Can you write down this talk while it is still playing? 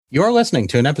You're listening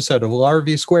to an episode of Law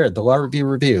Review Squared, the Law Review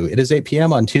Review. It is 8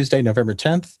 p.m. on Tuesday, November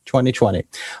 10th, 2020.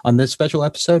 On this special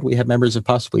episode, we have members of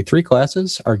possibly three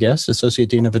classes. Our guest, Associate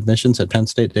Dean of Admissions at Penn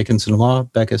State Dickinson Law,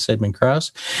 Becca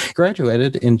Seidman-Krause,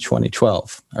 graduated in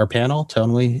 2012. Our panel,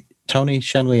 Tony,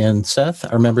 Shenley, and Seth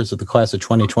are members of the class of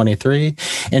 2023,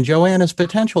 and Joanne is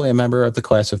potentially a member of the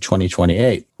class of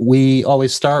 2028. We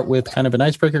always start with kind of an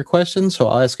icebreaker question, so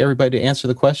I'll ask everybody to answer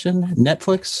the question.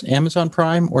 Netflix, Amazon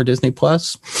Prime, or Disney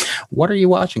Plus? What are you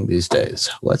watching these days?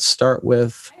 Let's start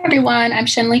with... Hi, everyone. I'm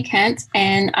Shenley Kent,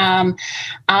 and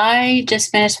I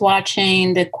just finished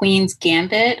watching The Queen's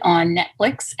Gambit on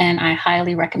Netflix, and I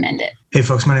highly recommend it. Hey,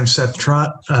 folks, my name's Seth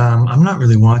Trott. I'm not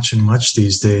really watching much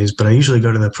these days, but I usually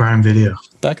go to the Prime Video.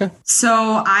 Becca?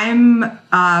 So I'm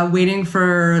waiting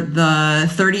for the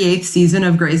 38th season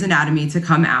of Grey's Anatomy to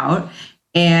come out.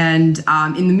 And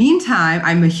in the meantime,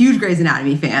 I'm a huge Grey's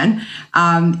Anatomy fan.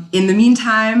 In the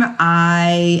meantime,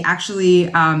 I actually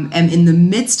am in the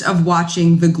midst of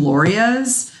watching The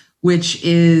Glorias, which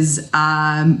is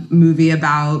a movie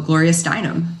about Gloria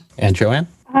Steinem. And Joanne?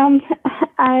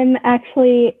 I'm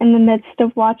actually in the midst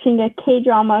of watching a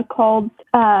K-drama called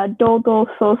Dol Dol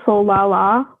So So La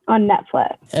La on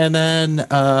Netflix. And then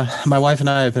my wife and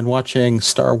I have been watching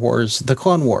Star Wars The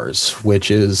Clone Wars,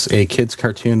 which is a kid's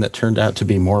cartoon that turned out to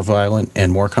be more violent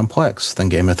and more complex than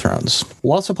Game of Thrones.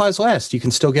 While supplies last, you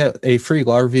can still get a free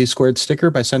Law Review Squared sticker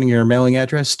by sending your mailing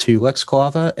address to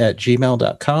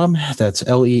lexclava@gmail.com. That's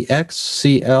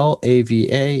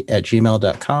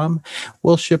LEXCLAVA@gmail.com.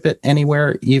 We'll ship it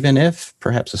anywhere, even if,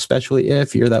 perhaps especially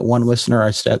if, you're that one listener our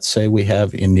stats say we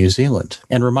have in New Zealand.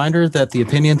 And reminder that the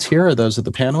opinions here are those of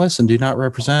the panelists and do not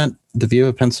represent the view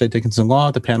of Penn State Dickinson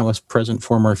Law, the panelists' present,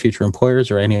 former, or future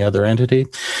employers, or any other entity.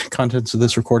 Contents of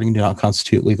this recording do not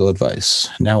constitute legal advice.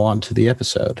 Now on to the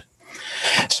episode.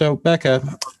 So,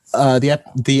 Becca,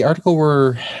 the article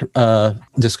we're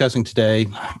discussing today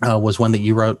was one that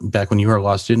you wrote back when you were a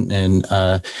law student in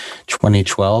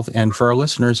 2012. And for our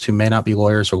listeners who may not be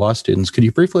lawyers or law students, could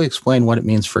you briefly explain what it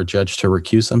means for a judge to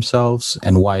recuse themselves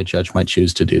and why a judge might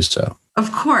choose to do so?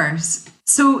 Of course.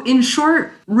 So in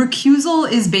short,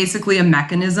 recusal is basically a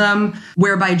mechanism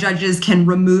whereby judges can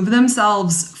remove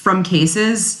themselves from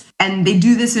cases, and they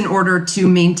do this in order to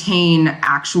maintain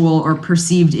actual or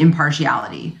perceived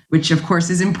impartiality, which of course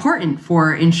is important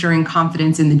for ensuring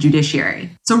confidence in the judiciary.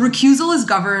 So recusal is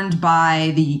governed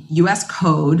by the U.S.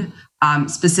 Code,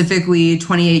 specifically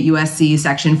 28 U.S.C.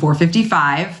 Section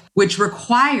 455, which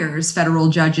requires federal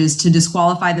judges to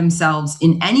disqualify themselves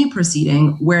in any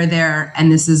proceeding where their,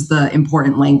 and this is the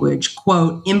important language,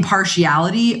 quote,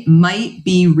 impartiality might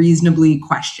be reasonably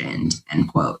questioned, end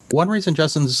quote. One reason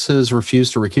justices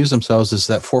refuse to recuse themselves is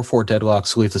that 4-4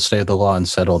 deadlocks leave the state of the law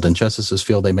unsettled, and justices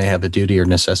feel they may have a duty or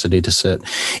necessity to sit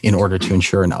in order to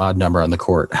ensure an odd number on the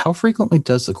court. How frequently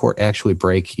does the court actually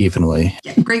break evenly?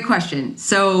 Yeah, great question.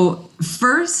 So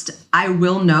first, I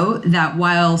will note that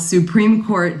while Supreme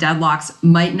Court deadlocks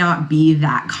might not be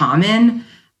that common,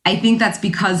 I think that's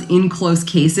because in close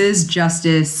cases,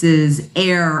 justices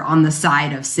err on the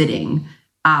side of sitting,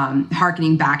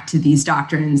 hearkening back to these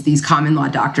doctrines, these common law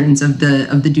doctrines of the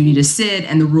duty to sit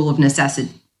and the rule of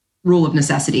necessity,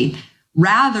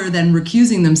 rather than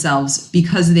recusing themselves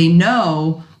because they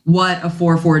know what a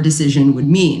 4-4 decision would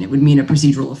mean. It would mean a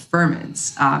procedural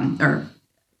affirmance, or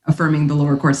affirming the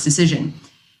lower court's decision.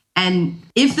 And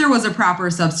if there was a proper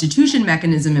substitution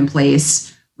mechanism in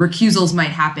place, recusals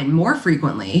might happen more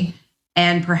frequently,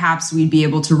 and perhaps we'd be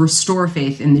able to restore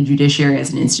faith in the judiciary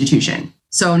as an institution.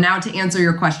 So now to answer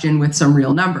your question with some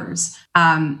real numbers.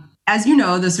 As you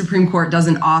know, the Supreme Court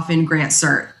doesn't often grant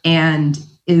cert and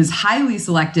is highly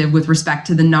selective with respect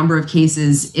to the number of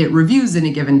cases it reviews in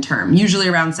a given term, usually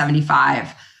around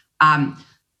 75.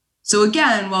 So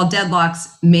again, while deadlocks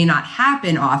may not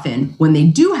happen often, when they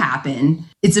do happen,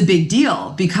 it's a big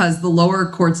deal because the lower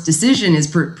court's decision is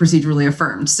procedurally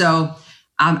affirmed. So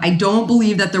I don't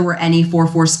believe that there were any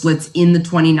 4-4 splits in the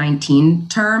 2019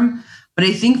 term, but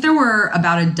I think there were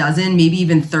about a dozen, maybe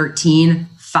even 13,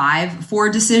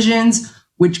 5-4 decisions,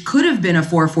 which could have been a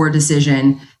 4-4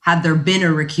 decision had there been a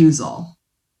recusal.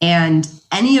 And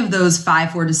any of those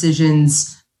 5-4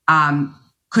 decisions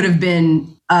could have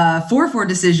been a 4-4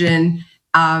 decision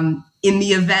in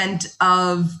the event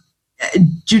of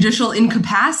judicial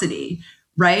incapacity,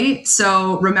 right?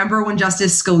 So remember when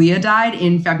Justice Scalia died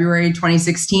in February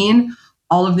 2016,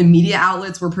 all of the media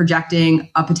outlets were projecting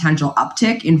a potential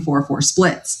uptick in 4-4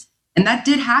 splits. And that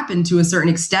did happen to a certain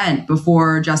extent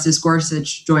before Justice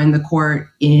Gorsuch joined the court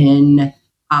in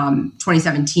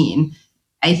 2017.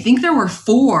 I think there were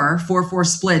 4-4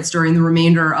 splits during the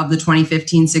remainder of the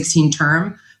 2015-16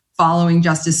 term following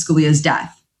Justice Scalia's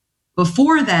death.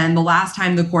 Before then, the last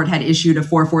time the court had issued a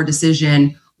 4-4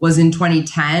 decision was in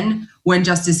 2010, when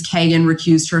Justice Kagan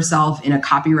recused herself in a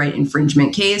copyright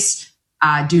infringement case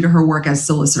due to her work as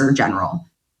Solicitor General.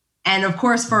 And of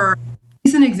course, for a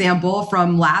recent example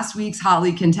from last week's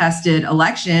hotly contested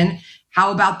election,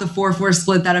 how about the 4-4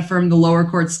 split that affirmed the lower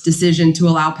court's decision to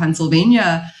allow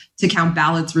Pennsylvania to count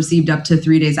ballots received up to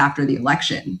 3 days after the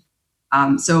election?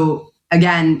 So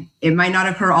again, it might not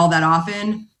occur all that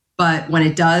often, but when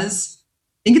it does,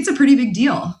 I think it's a pretty big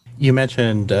deal. You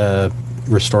mentioned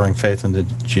restoring faith in the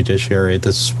judiciary.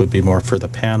 This would be more for the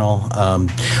panel.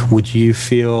 Would you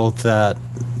feel that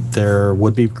there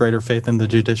would be greater faith in the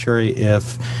judiciary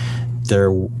if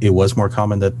it was more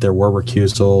common that there were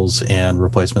recusals and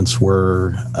replacements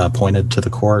were appointed to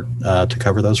the court to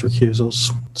cover those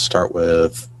recusals? Start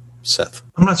with Seth.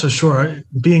 I'm not so sure.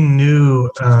 Being new,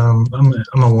 I'm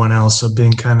a 1L, so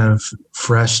being kind of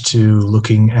fresh to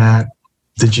looking at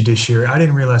the judiciary, I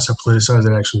didn't realize how politicized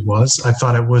it actually was. I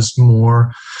thought it was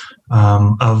more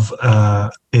of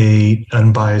a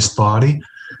unbiased body,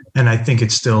 and I think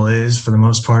it still is for the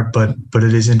most part. But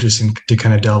it is interesting to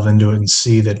kind of delve into it and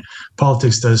see that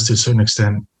politics does, to a certain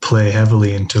extent, play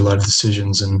heavily into a lot of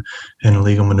decisions and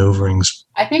legal maneuverings.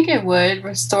 I think it would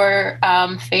restore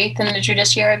faith in the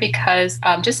judiciary because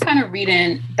just kind of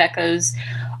reading Becca's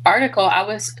article, I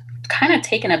was kind of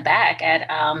taken aback at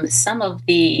some of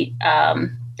the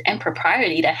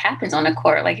impropriety that happens on the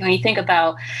court. Like when you think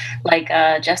about like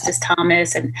Justice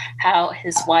Thomas and how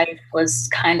his wife was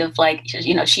kind of like,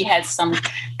 she had some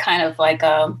kind of like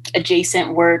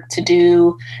adjacent work to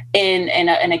do in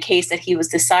a case that he was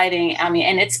deciding. I mean,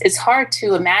 and it's hard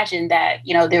to imagine that,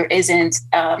 there isn't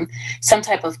some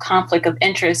type of conflict of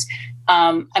interest.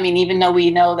 I mean, even though we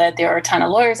know that there are a ton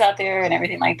of lawyers out there and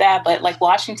everything like that, but like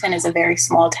Washington is a very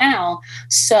small town.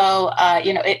 So,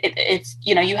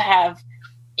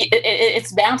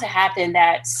 it's bound to happen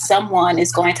that someone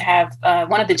is going to have,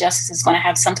 one of the justices is going to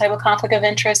have some type of conflict of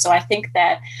interest. So I think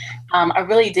that I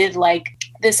really did like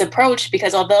this approach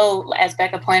because although, as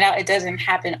Becca pointed out, it doesn't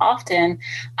happen often,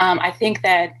 I think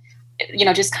that,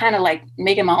 just kind of like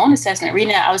making my own assessment,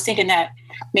 reading it, I was thinking that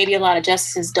maybe a lot of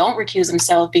justices don't recuse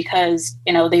themselves because,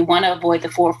 they want to avoid the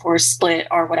 4-4 split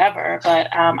or whatever. But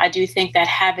I do think that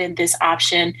having this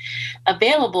option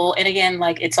available, and again,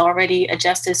 like it's already a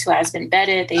justice who has been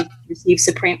vetted, they've received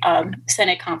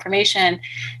Senate confirmation,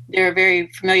 they're very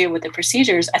familiar with the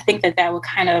procedures. I think that would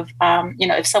kind of,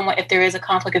 if there is a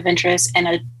conflict of interest and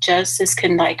a justice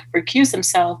can like recuse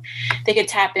themselves, they could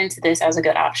tap into this as a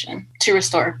good option to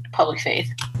restore public faith.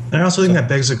 I also think that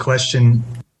begs a question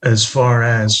as far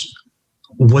as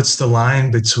what's the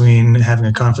line between having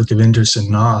a conflict of interest and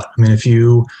not. I mean, if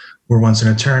you were once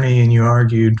an attorney and you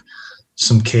argued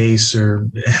some case or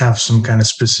have some kind of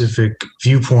specific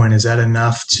viewpoint, is that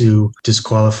enough to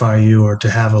disqualify you or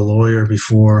to have a lawyer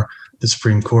before the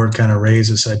Supreme Court kind of raise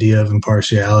this idea of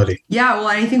impartiality? Yeah, well,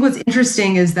 I think what's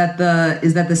interesting is that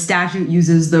the statute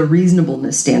uses the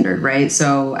reasonableness standard, right?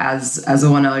 So as a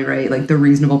 1L, right, like the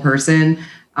reasonable person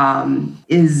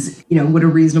is, would a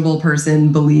reasonable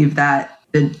person believe that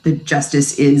the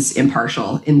justice is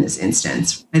impartial in this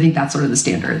instance? I think that's sort of the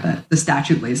standard that the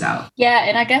statute lays out. Yeah,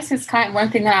 and I guess it's kind of one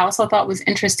thing that I also thought was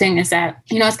interesting is that,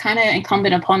 it's kind of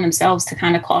incumbent upon themselves to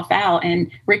kind of call foul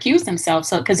and recuse themselves.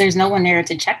 So because there's no one there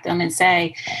to check them and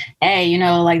say, hey,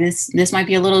 like this might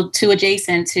be a little too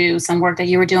adjacent to some work that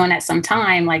you were doing at some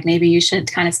time. Like maybe you should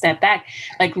kind of step back.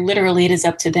 Like literally it is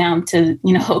up to them to,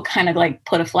 kind of like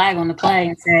put a flag on the play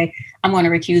and say, I'm going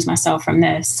to recuse myself from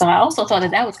this. So I also thought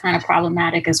that was kind of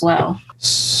problematic as well.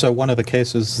 So one of the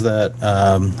cases that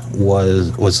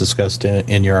was discussed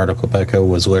in your article, Becca,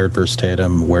 was Laird versus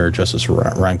Tatum, where Justice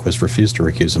Rehnquist refused to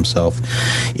recuse himself,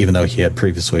 even though he had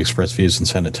previously expressed views in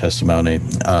Senate testimony,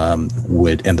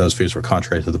 and those views were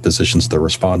contrary to the positions of the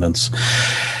respondents.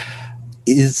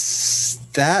 Is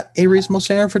that a reasonable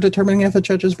standard for determining if a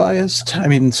judge is biased? I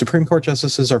mean, Supreme Court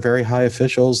justices are very high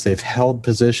officials. They've held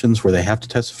positions where they have to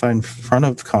testify in front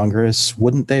of Congress.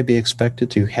 Wouldn't they be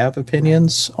expected to have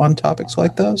opinions on topics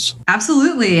like those?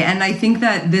 Absolutely. And I think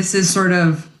that this is sort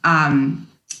of,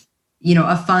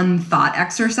 a fun thought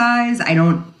exercise. I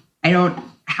don't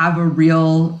have a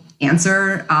real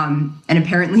answer, and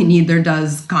apparently neither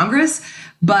does Congress.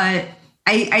 But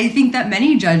I think that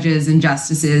many judges and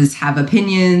justices have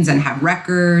opinions and have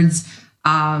records,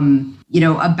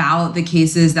 about the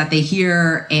cases that they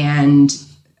hear and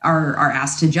are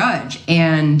asked to judge.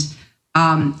 And,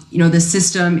 the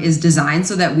system is designed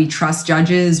so that we trust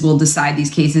judges will decide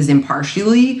these cases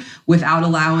impartially without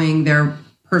allowing their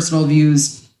personal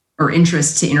views or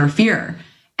interests to interfere.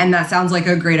 And that sounds like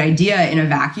a great idea in a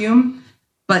vacuum,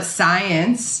 but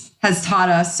science has taught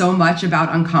us so much about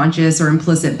unconscious or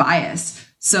implicit bias.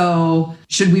 So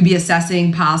should we be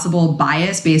assessing possible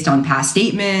bias based on past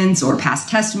statements or past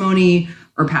testimony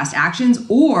or past actions?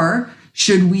 Or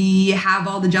should we have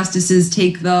all the justices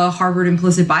take the Harvard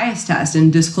implicit bias test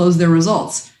and disclose their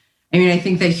results? I mean, I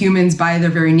think that humans by their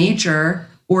very nature,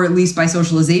 or at least by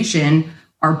socialization,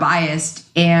 are biased.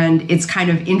 And it's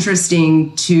kind of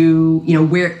interesting to,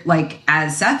 where, like,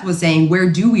 as Seth was saying, where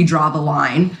do we draw the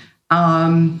line?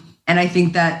 And I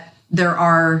think that there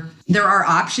are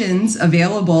options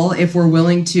available if we're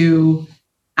willing to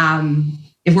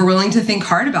think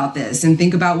hard about this and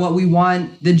think about what we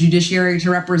want the judiciary to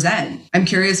represent. I'm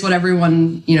curious what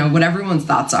everyone's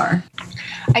thoughts are.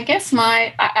 I guess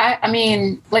I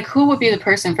mean, like, who would be the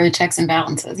person for the checks and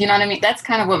balances? You know what I mean? That's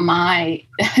kind of what my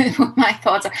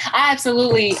thoughts are. I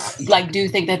absolutely do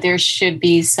think that there should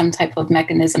be some type of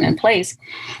mechanism in place,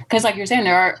 because like you're saying,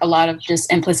 there are a lot of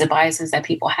just implicit biases that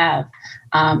people have.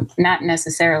 Not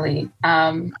necessarily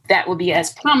that would be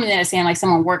as prominent as saying like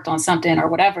someone worked on something or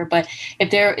whatever. But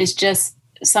if there is just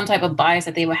some type of bias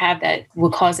that they would have that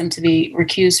would cause them to be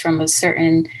recused from a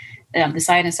certain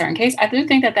decide in a certain case, I do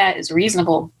think that is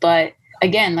reasonable. But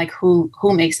again, like who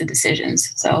makes the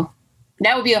decisions? So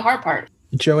that would be the hard part.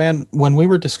 Joanne, when we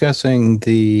were discussing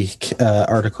the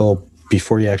article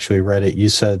before you actually read it, you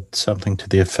said something to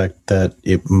the effect that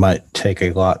it might take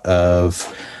a lot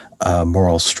of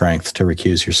moral strength to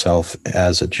recuse yourself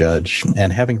as a judge.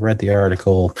 And having read the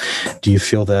article, do you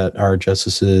feel that our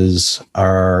justices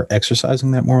are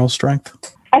exercising that moral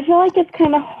strength? I feel like it's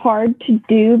kind of hard to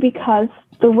do because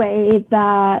the way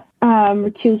that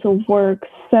recusal works.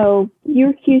 So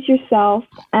you recuse yourself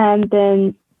and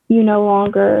then you no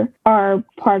longer are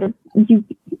part of, you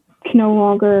can no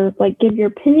longer like give your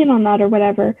opinion on that or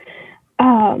whatever.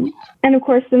 And of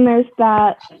course, then there's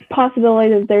that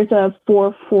possibility that there's a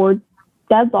 4-4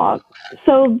 deadlock.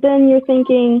 So then you're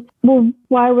thinking, well,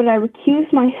 why would I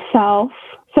recuse myself?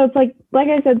 So it's like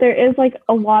I said, there is like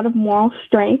a lot of moral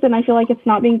strength, and I feel like it's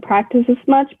not being practiced as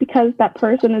much because that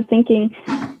person is thinking,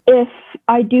 if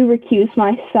I do recuse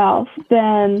myself,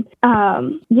 then,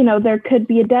 there could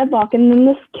be a deadlock, and then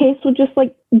this case will just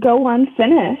like go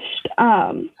unfinished.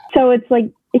 So it's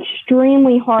like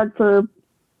extremely hard for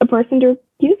a person to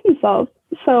recuse themselves.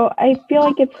 So I feel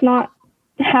like it's not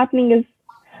happening as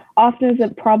often as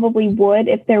it probably would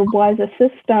if there was a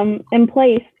system in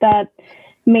place that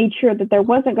made sure that there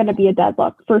wasn't going to be a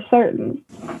deadlock for certain.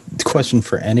 Question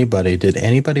for anybody. Did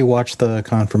anybody watch the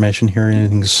confirmation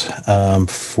hearings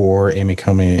for Amy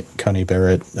Coney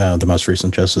Barrett, the most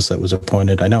recent justice that was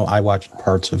appointed? I know I watched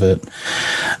parts of it,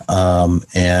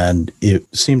 and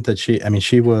it seemed that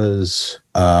she was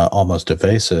almost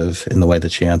evasive in the way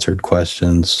that she answered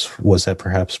questions. Was that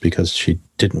perhaps because she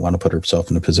didn't want to put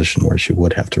herself in a position where she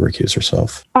would have to recuse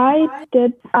herself? I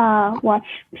did watch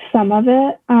some of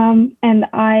it, and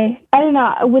I don't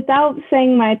know, without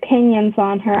saying my opinions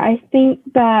on her, I think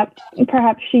that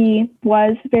perhaps she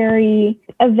was very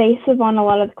evasive on a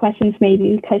lot of the questions,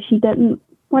 maybe because she didn't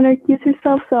want to recuse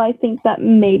herself. So I think that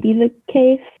may be the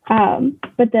case.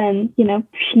 But then,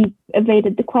 she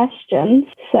evaded the questions.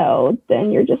 So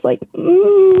then you're just like,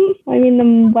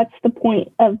 then what's the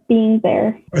point of being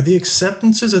there? Are the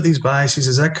acceptances of these biases,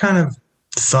 is that kind of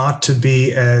thought to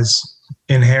be as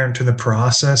inherent to the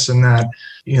process, and that,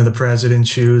 the president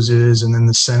chooses and then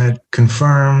the Senate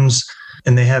confirms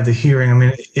and they have the hearing? I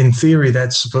mean, in theory,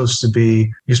 that's supposed to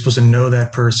be, you're supposed to know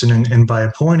that person, and by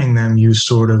appointing them, you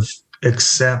sort of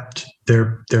accept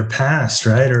their past,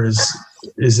 right? Or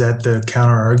is that the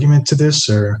counter argument to this,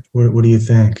 or what do you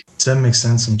think? Does that make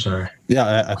sense? I'm sorry.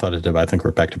 Yeah, I thought it did. I think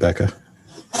we're back to Becca.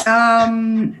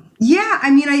 Yeah, I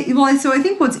mean, so I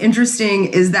think what's interesting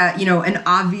is that, an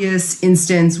obvious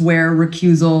instance where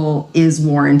recusal is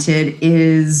warranted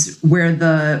is where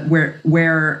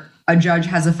a judge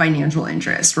has a financial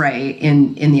interest, right,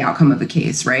 in the outcome of a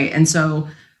case, right? And so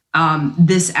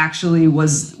this actually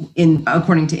was,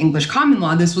 according to English common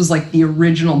law, this was like the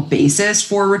original basis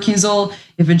for recusal.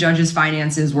 If a judge's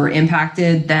finances were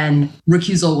impacted, then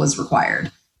recusal was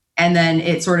required. And then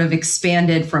it sort of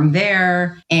expanded from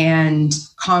there, and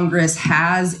Congress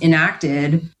has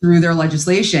enacted through their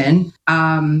legislation,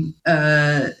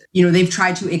 they've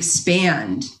tried to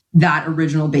expand that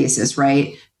original basis,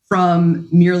 right? From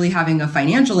merely having a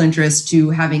financial interest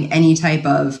to having any type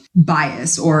of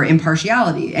bias or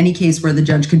impartiality, any case where the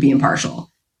judge could be impartial.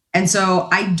 And so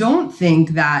I don't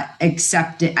think that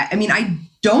accepting,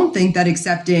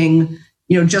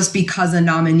 just because a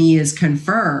nominee is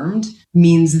confirmed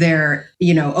means they're,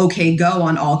 okay, go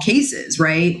on all cases,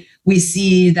 right? We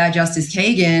see that Justice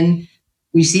Kagan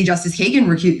We see Justice Kagan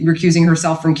recusing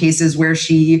herself from cases where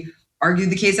she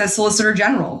argued the case as Solicitor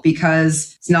General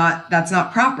because that's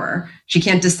not proper. She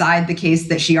can't decide the case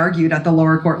that she argued at the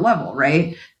lower court level,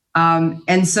 right?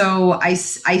 And so I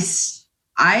think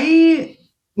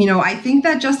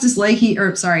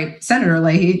that Senator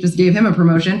Leahy, just gave him a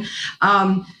promotion,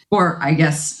 or I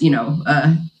guess,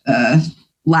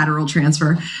 lateral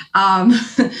transfer.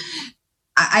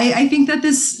 I think that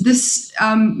this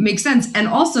makes sense. And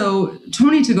also,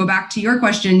 Tony, to go back to your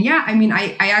question,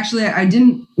 I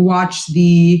didn't watch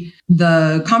the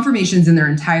confirmations in their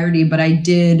entirety, but I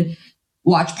did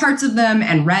watch parts of them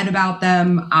and read about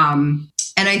them.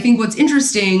 And I think what's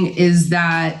interesting is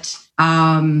that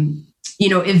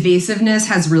evasiveness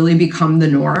has really become the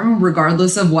norm,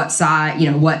 regardless of what side,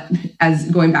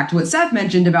 as going back to what Seth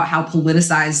mentioned about how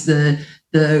politicized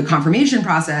the confirmation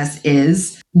process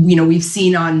is. We've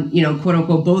seen on, quote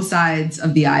unquote, both sides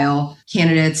of the aisle,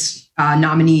 candidates,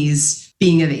 nominees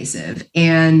being evasive.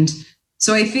 And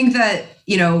so I think that,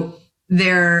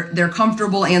 they're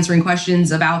comfortable answering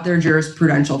questions about their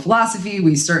jurisprudential philosophy.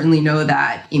 We certainly know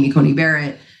that Amy Coney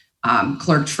Barrett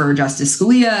clerked for Justice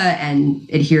Scalia and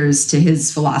adheres to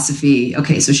his philosophy.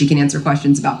 Okay, so she can answer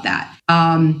questions about that.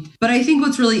 But I think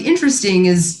what's really interesting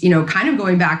is, kind of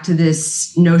going back to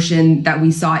this notion that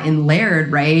we saw in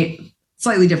Laird, right?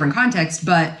 Slightly different context,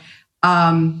 but,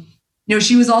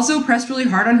 she was also pressed really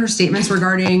hard on her statements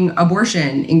regarding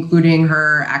abortion, including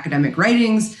her academic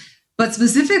writings. But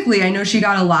specifically, I know she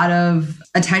got a lot of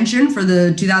attention for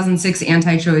the 2006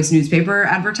 anti-choice newspaper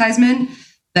advertisement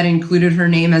that included her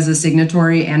name as a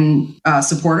signatory and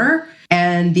supporter.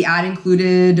 And the ad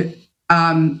included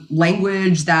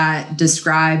language that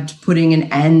described putting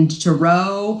an end to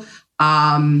Roe,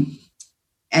 and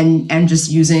just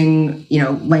using,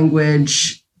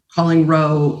 language, calling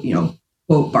Roe,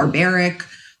 quote, barbaric.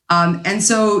 And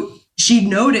so she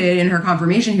noted in her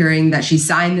confirmation hearing that she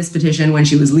signed this petition when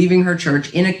she was leaving her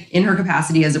church in her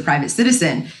capacity as a private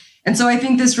citizen. And so I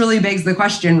think this really begs the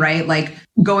question, right? Like,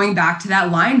 going back to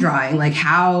that line drawing, like,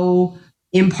 how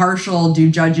impartial do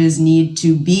judges need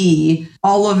to be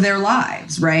all of their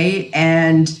lives, right?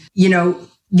 And,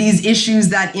 these issues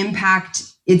that impact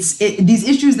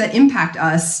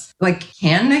us, like,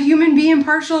 can a human be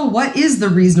impartial? What is the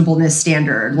reasonableness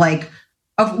standard? Like,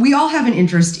 we all have an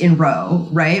interest in Roe,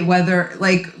 right? Whether,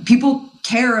 like, people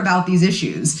care about these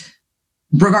issues,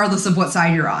 regardless of what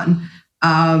side you're on.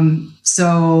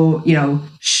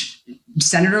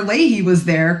 Senator Leahy was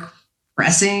there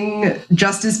pressing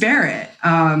Justice Barrett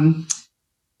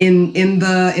in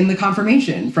the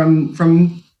confirmation from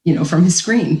his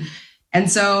screen. And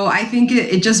so I think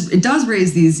it does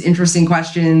raise these interesting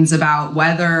questions about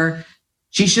whether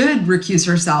she should recuse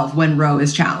herself when Roe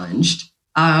is challenged.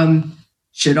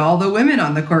 Should all the women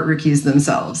on the court recuse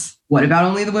themselves? What about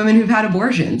only the women who've had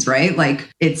abortions, right? Like,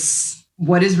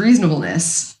 what is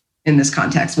reasonableness in this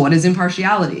context? What is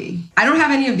impartiality? I don't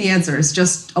have any of the answers,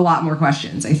 just a lot more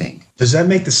questions, I think. Does that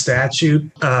make the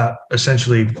statute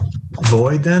essentially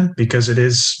void then? Because it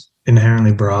is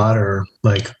inherently broad or,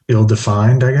 like,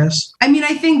 ill-defined, I guess? I mean,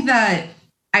 I think that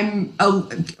I'm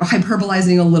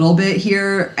hyperbolizing a little bit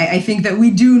here. I think that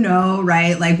we do know,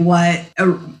 right, like, what...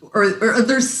 Or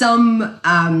there's some,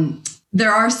 there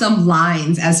are some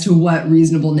lines as to what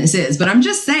reasonableness is. But I'm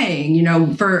just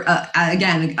saying, for,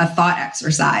 again, a thought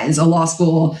exercise, a law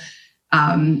school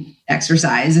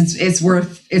exercise, it's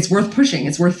worth pushing.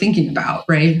 It's worth thinking about,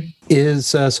 right? Is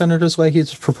Senator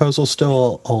Leahy's proposal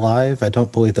still alive? I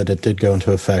don't believe that it did go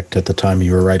into effect at the time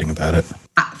you were writing about it.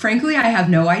 Frankly, I have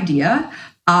no idea.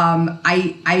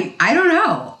 I don't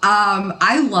know.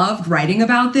 I loved writing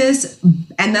about this.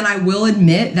 And then I will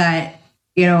admit that,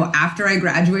 after I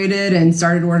graduated and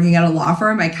started working at a law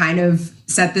firm, I kind of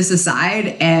set this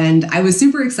aside, and I was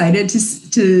super excited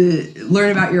to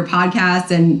learn about your podcast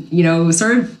and,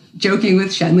 sort of joking with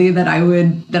Shenley that I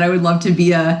would love to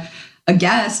be a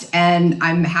guest, and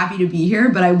I'm happy to be here.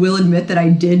 But I will admit that I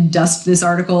did dust this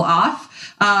article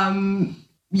off,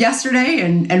 yesterday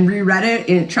and reread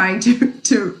it trying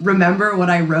to remember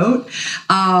what I wrote.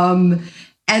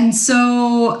 And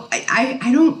so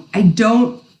I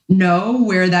don't know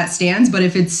where that stands, but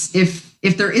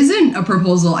if there isn't a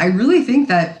proposal, I really think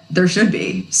that there should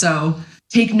be. So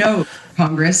take note,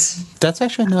 Congress. That's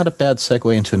actually not a bad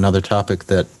segue into another topic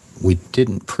that we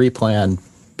didn't pre-plan,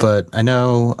 but I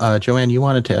know, Joanne, you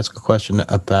wanted to ask a question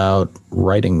about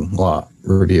writing law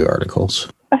review articles.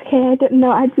 Okay, I didn't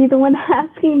know I'd be the one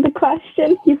asking the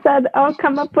question. You said I'll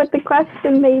come up with the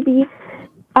question maybe.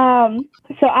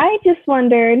 So I just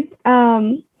wondered,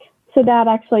 so Dad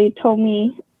actually told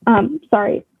me,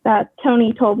 sorry, that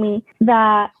Tony told me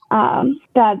that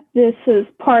that this is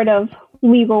part of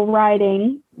legal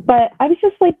writing. But I was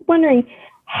just like wondering,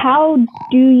 how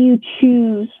do you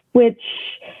choose which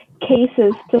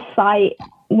cases to cite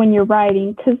when you're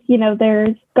writing? Because, you know,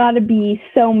 there's got to be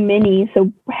so many.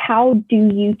 So how do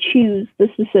you choose the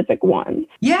specific ones?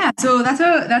 Yeah, so that's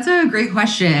a great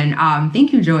question.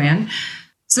 Thank you, Joanne.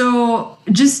 So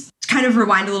just kind of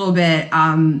rewind a little bit.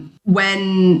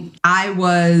 When I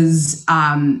was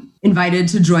invited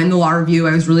to join the Law Review,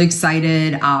 I was really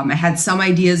excited. I had some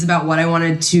ideas about what I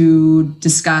wanted to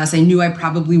discuss. I knew I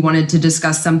probably wanted to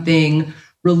discuss something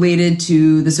related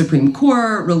to the Supreme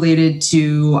Court, related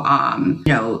to,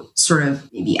 sort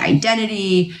of maybe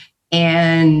identity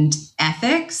and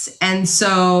ethics. And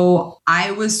so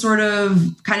I was sort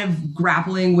of kind of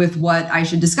grappling with what I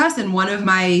should discuss. And one of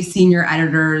my senior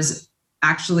editors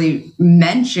actually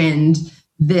mentioned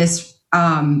this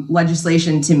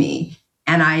legislation to me.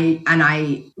 And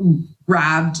I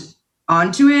grabbed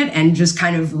onto it and just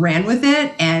kind of ran with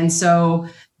it. And so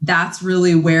that's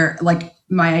really where like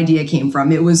my idea came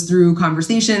from. It was through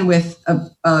conversation with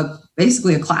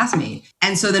basically a classmate.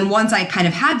 And so then once I kind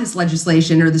of had this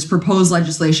legislation or this proposed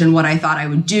legislation, what I thought I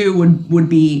would do would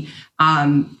be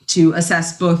to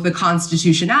assess both the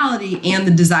constitutionality and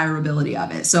the desirability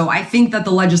of it. So I think that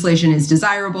the legislation is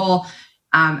desirable.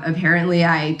 Apparently,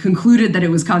 I concluded that it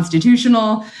was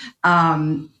constitutional.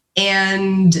 And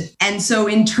so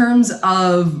in terms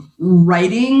of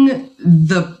writing,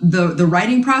 the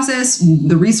writing process,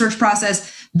 the research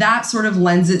process, that sort of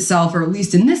lends itself, or at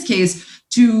least in this case,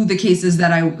 to the cases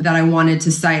that I wanted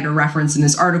to cite or reference in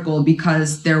this article,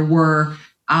 because there were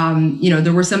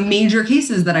some major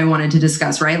cases that I wanted to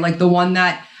discuss, right? Like the one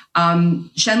that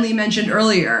Shenley mentioned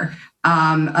earlier,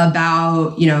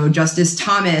 about, Justice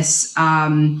Thomas,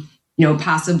 possibly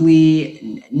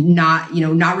not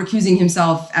recusing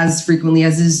himself as frequently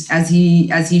as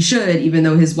he should, even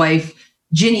though his wife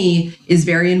Ginny is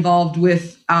very involved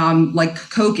with like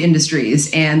Koch Industries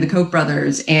and the Koch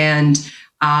brothers, and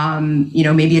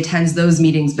maybe attends those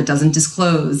meetings but doesn't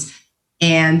disclose.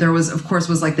 And there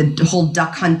was like the whole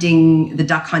duck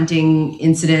hunting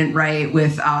incident, right,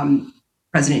 with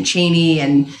President Cheney.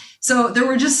 And so there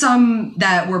were just some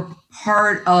that were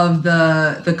part of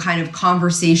the kind of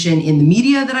conversation in the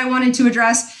media that I wanted to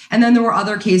address. And then there were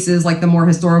other cases, like the more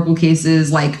historical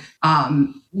cases, like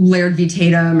Laird v.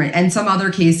 Tatum, and some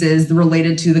other cases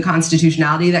related to the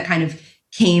constitutionality that kind of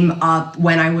came up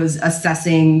when I was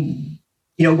assessing,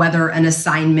 whether an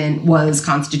assignment was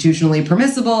constitutionally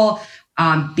permissible,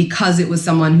 because it was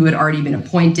someone who had already been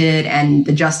appointed, and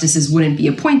the justices wouldn't be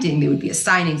appointing, they would be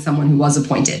assigning someone who was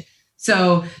appointed.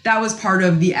 So that was part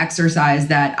of the exercise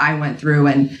that I went through.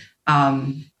 And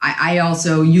I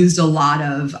also used a lot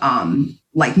of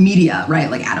like media, right?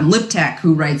 Like Adam Liptek,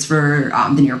 who writes for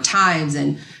the New York Times,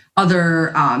 and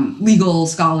other legal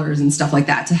scholars and stuff like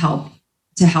that to help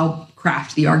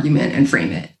craft the argument and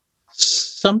frame it.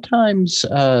 Sometimes,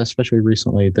 especially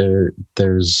recently,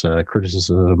 there's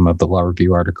criticism of the Law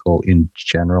Review article in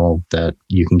general, that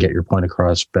you can get your point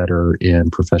across better in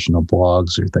professional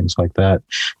blogs or things like that.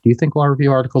 Do you think Law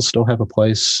Review articles still have a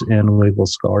place in legal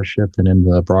scholarship and in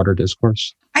the broader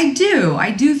discourse? I do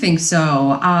think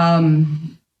so.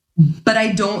 But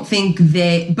I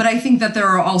think that there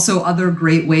are also other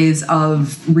great ways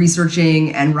of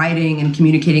researching and writing and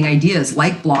communicating ideas,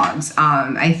 like blogs.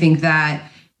 I think that,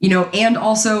 and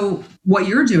also what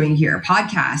you're doing here,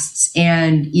 podcasts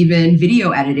and even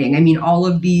video editing. I mean, all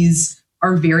of these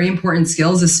are very important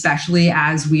skills, especially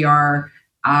as we are,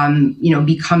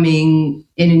 becoming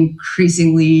an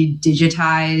increasingly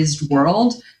digitized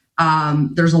world.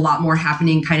 There's a lot more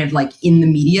happening kind of like in the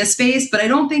media space, but I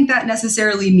don't think that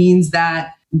necessarily means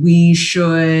that we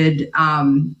should,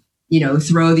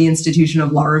 throw the institution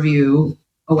of Law Review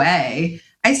away.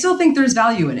 I still think there's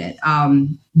value in it.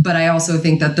 But I also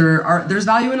think that there's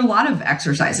value in a lot of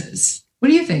exercises. What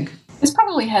do you think? This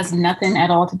probably has nothing at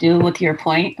all to do with your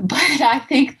point, but I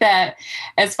think that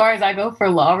as far as I go for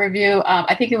Law Review,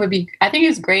 I think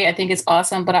it's great. I think it's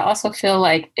awesome, but I also feel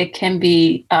like it can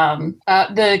be I don't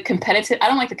like the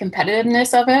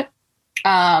competitiveness of it.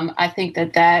 I think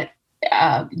that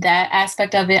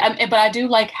aspect of it, but I do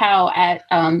like how at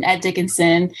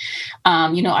Dickinson,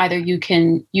 either you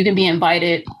can be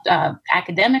invited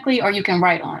academically, or you can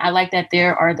write on. I like that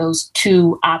there are those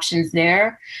two options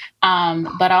there.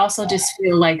 But I also just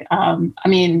feel like,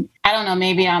 I don't know,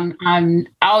 maybe I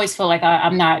always feel like I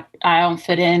don't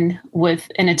fit in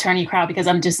with an attorney crowd because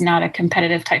I'm just not a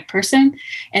competitive type person.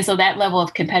 And so that level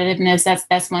of competitiveness,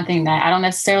 that's one thing that I don't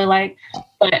necessarily like.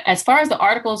 But as far as the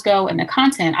articles go and the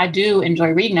content, I do enjoy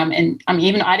reading them. And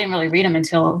even I didn't really read them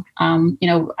until,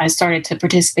 I started to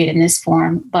participate in this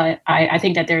forum, but I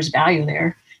think that there's value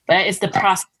there, but it's the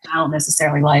process I don't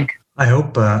necessarily like. I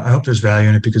hope there's value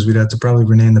in it, because we'd have to probably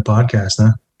rename the podcast,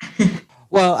 huh?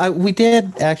 Well, we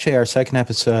did actually. Our second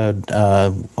episode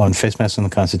on Face Masks and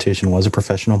the Constitution was a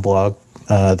professional blog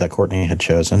that Courtney had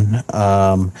chosen.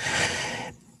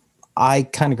 I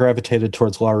kind of gravitated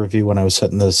towards law review when I was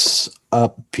setting this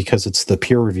up because it's the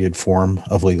peer-reviewed form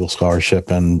of legal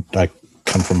scholarship, and I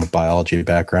come from a biology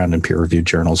background, and peer-reviewed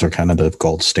journals are kind of the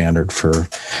gold standard for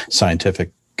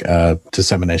scientific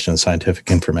dissemination of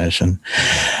scientific information.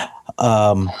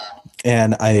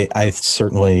 And I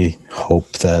certainly hope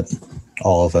that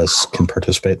all of us can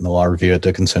participate in the law review at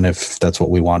Dickinson if that's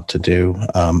what we want to do.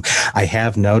 I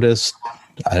have noticed,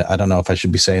 I don't know if I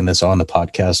should be saying this on the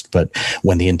podcast, but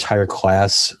when the entire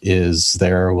class is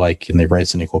there, like in the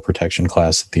Rights and Equal Protection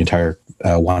class, the entire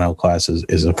 1L class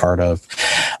is a part of,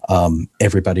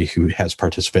 everybody who has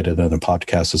participated in the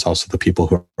podcast is also the people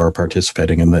who are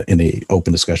participating in the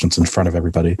open discussions in front of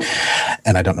everybody.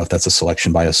 And I don't know if that's a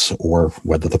selection bias or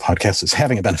whether the podcast is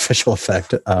having a beneficial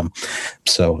effect.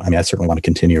 So, I certainly want to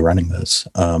continue running this.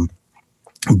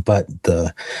 But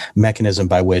the mechanism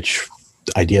by which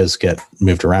ideas get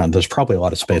moved around, there's probably a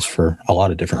lot of space for a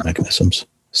lot of different mechanisms.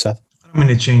 Seth? I'm going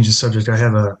to change the subject. I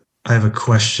have a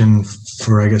question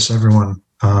for, I guess, everyone,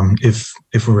 if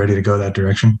we're ready to go that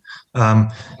direction.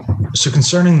 So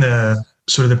concerning the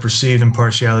sort of the perceived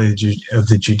impartiality of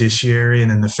the judiciary,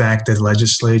 and then the fact that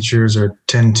legislatures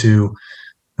tend to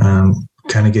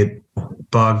kind of get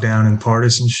bogged down in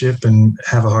partisanship and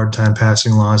have a hard time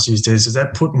passing laws these days, does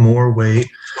that put more weight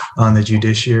on the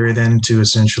judiciary then to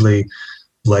essentially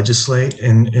legislate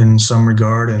in some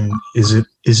regard? And is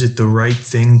it the right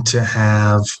thing to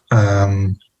have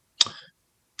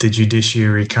the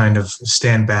judiciary kind of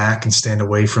stand back and stand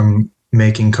away from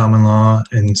making common law,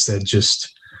 and instead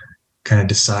just kind of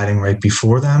deciding right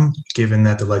before them, given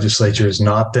that the legislature has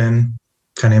not been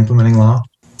kind of implementing law?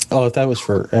 Oh, if that was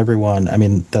for everyone,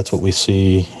 that's what we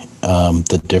see,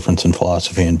 the difference in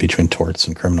philosophy in between torts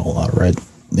and criminal law, right?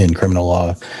 In criminal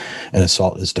law, an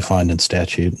assault is defined in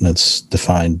statute, and it's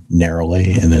defined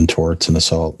narrowly, and in torts, an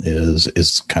assault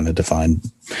is kind of defined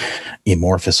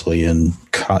amorphously, and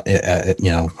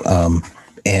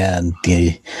and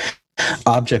the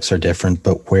objects are different,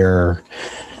 but where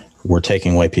we're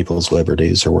taking away people's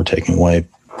liberties or we're taking away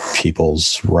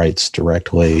people's rights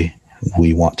directly,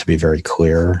 we want to be very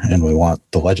clear, and we want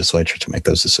the legislature to make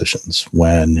those decisions.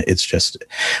 When it's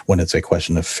a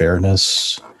question of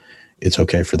fairness, it's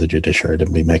okay for the judiciary to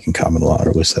be making common law, or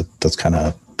at least that's kind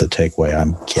of the takeaway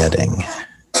I'm getting.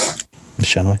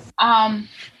 Shenley?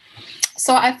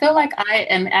 So I feel like I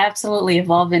am absolutely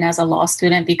evolving as a law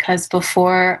student, because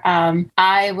before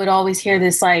I would always hear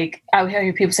this, like I would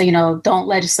hear people say, don't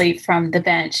legislate from the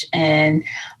bench. And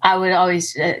I would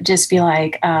always just be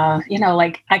like,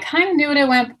 like I kind of knew what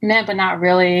it meant, but not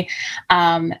really.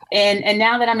 And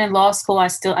now that I'm in law school,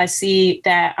 I see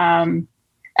that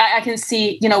I can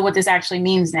see, what this actually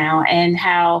means now, and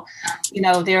how,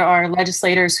 there are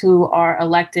legislators who are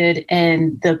elected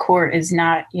and the court is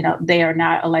not, they are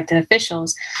not elected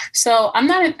officials. So I'm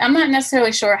not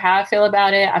necessarily sure how I feel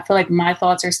about it. I feel like my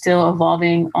thoughts are still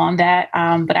evolving on that.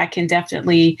 But I can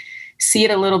definitely see it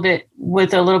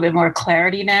with a little bit more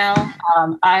clarity now.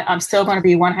 I'm still going to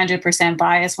be 100%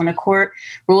 biased. When a court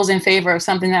rules in favor of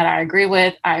something that I agree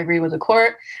with the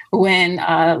court. When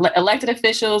elected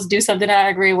officials do something that I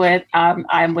agree with,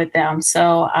 I'm with them.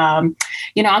 So, I'm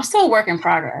still a work in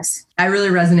progress. I really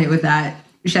resonate with that,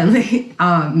 Shenley.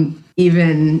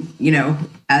 Even,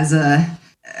 as a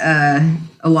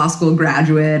law school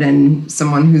graduate and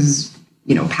someone who's,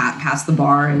 passed the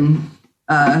bar in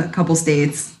a couple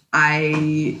states,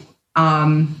 I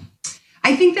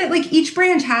think that like each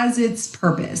branch has its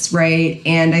purpose, right?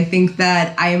 And I think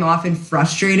that I am often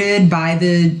frustrated by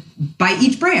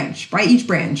each branch.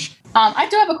 I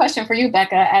do have a question for you,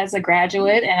 Becca, as a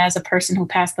graduate and as a person who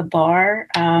passed the bar.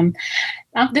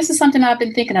 This is something I've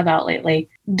been thinking about lately.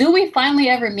 Do we finally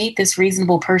ever meet this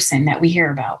reasonable person that we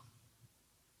hear about?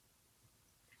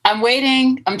 I'm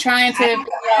waiting. I'm trying to. I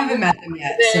haven't met them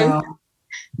yet, so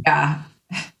yeah.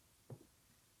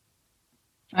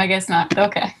 I guess not.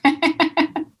 Okay.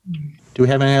 Do we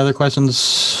have any other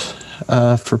questions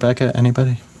for Becca?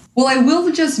 Anybody? Well, I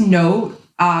will just note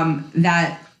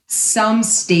that some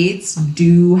states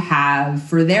do have,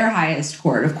 for their highest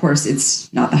court, of course,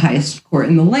 it's not the highest court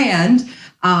in the land,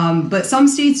 but some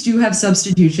states do have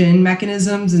substitution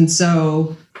mechanisms. And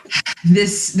so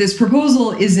this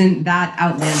proposal isn't that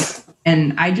outlandish.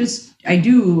 And I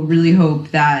do really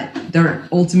hope that there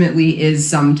ultimately is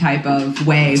some type of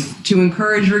way to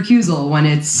encourage recusal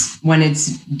when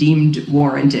it's deemed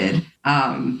warranted.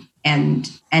 And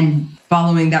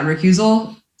following that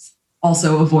recusal,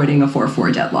 also avoiding a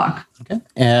 4-4 deadlock. Okay.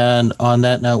 And on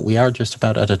that note, we are just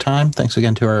about out of time. Thanks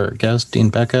again to our guest,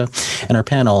 Dean Becca, and our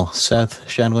panel, Seth,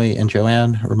 Shanley, and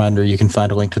Joanne. A reminder, you can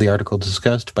find a link to the article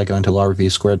discussed by going to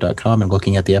lawreviewsquared.com and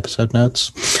looking at the episode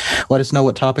notes. Let us know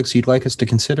what topics you'd like us to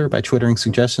consider by twittering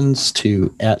suggestions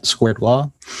to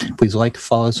 @SquaredLaw. Please like,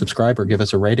 follow, subscribe, or give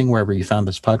us a rating wherever you found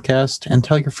this podcast, and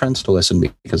tell your friends to listen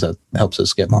because that helps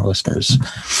us get more listeners.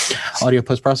 Audio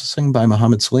post-processing by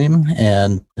Mohammed Salim,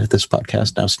 and this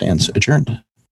podcast now stands adjourned.